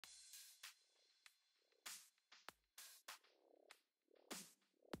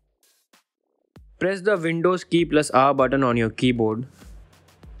Press the Windows key plus R button on your keyboard.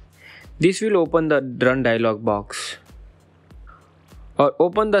 This will open the Run dialog box. Or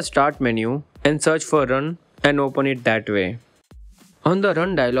open the Start menu and search for Run and open it that way. On the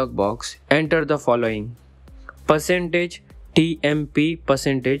Run dialog box, enter the following: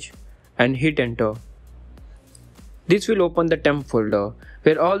 %TMP% and hit enter. This will open the temp folder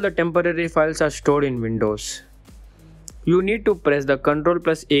where all the temporary files are stored in Windows. You need to press the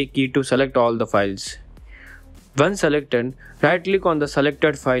Ctrl+A key to select all the files. Once selected, right click on the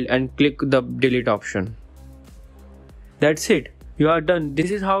selected file and click the delete option. That's it. You are done.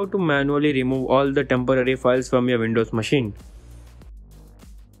 This is how to manually remove all the temporary files from your Windows machine.